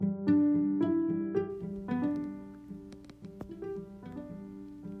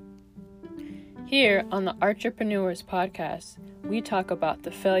Here on the ART-repreneurs podcast, we talk about the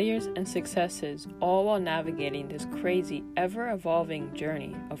failures and successes, all while navigating this crazy, ever-evolving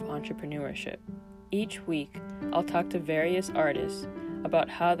journey of entrepreneurship. Each week, I'll talk to various artists about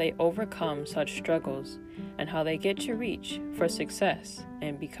how they overcome such struggles and how they get to reach for success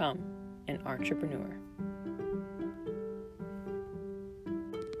and become an entrepreneur.